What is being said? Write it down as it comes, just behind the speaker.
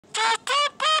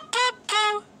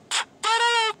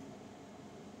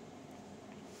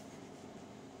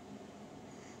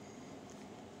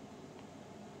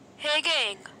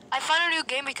gang, I found a new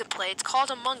game we can play. It's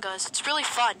called Among Us. It's really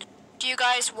fun. Do you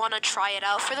guys want to try it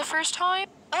out for the first time?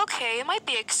 Okay, it might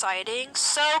be exciting,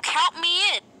 so count me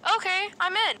in. Okay,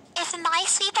 I'm in. If my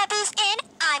sweet babu's in,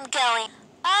 I'm going.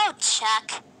 Oh,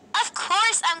 Chuck. Of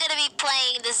course I'm gonna be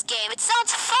playing this game. It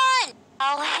sounds fun.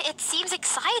 Well, it seems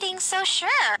exciting, so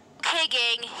sure. Okay,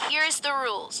 gang, here's the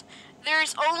rules.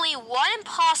 There's only one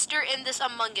imposter in this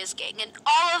Among Us gang, and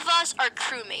all of us are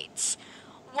crewmates.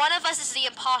 One of us is the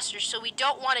imposter, so we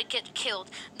don't want to get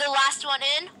killed. The last one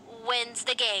in wins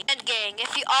the game. And gang,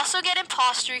 if you also get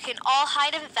imposter, you can all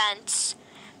hide in vents,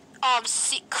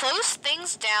 close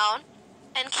things down,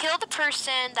 and kill the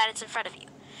person that is in front of you.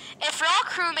 If we're all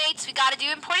crewmates, we gotta do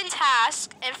important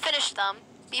tasks and finish them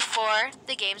before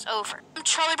the game's over.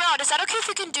 Charlie Brown, is that okay if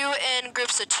we can do it in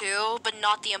groups of 2, but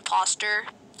not the imposter?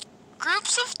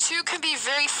 Groups of 2 can be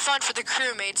very fun for the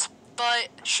crewmates, but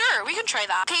sure, we can try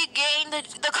that. Okay, gang,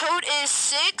 the code is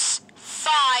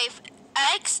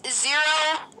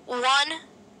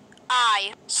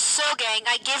 65X01I. So, gang,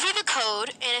 I give you the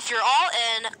code, and if you're all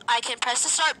in, I can press the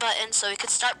start button so we can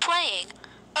start playing.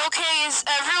 Okay, is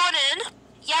everyone in?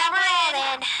 Yeah, we're all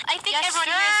in. I think everyone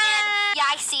here is in. Yeah,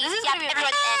 I see. Yep,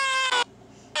 everyone's in.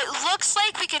 It looks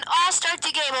like we can all start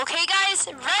the game, okay, guys?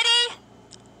 Ready?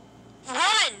 1,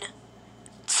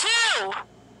 2, 3.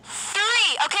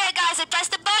 Okay, guys, I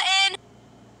pressed the button.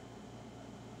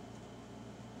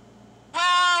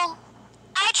 Well,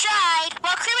 I tried.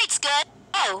 Well, crewmate's good.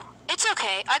 Oh, it's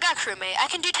okay. I got crewmate. I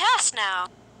can do tasks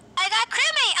now. I got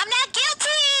crewmate. I'm not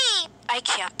guilty. I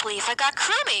can't believe I got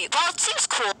crewmate. Well, it seems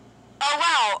cool. Oh,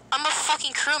 wow. I'm a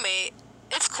fucking crewmate.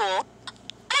 It's cool.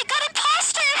 I got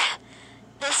imposter.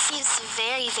 This seems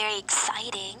very, very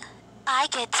exciting. I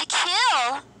get to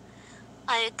kill.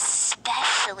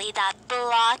 Especially that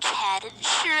blockhead, and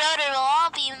Schroeder will all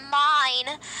be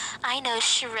mine. I know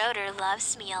Schroeder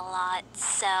loves me a lot,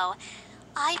 so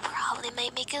I probably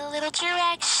might make a little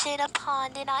direction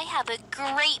upon it. I have a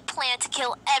great plan to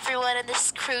kill everyone on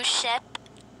this cruise ship.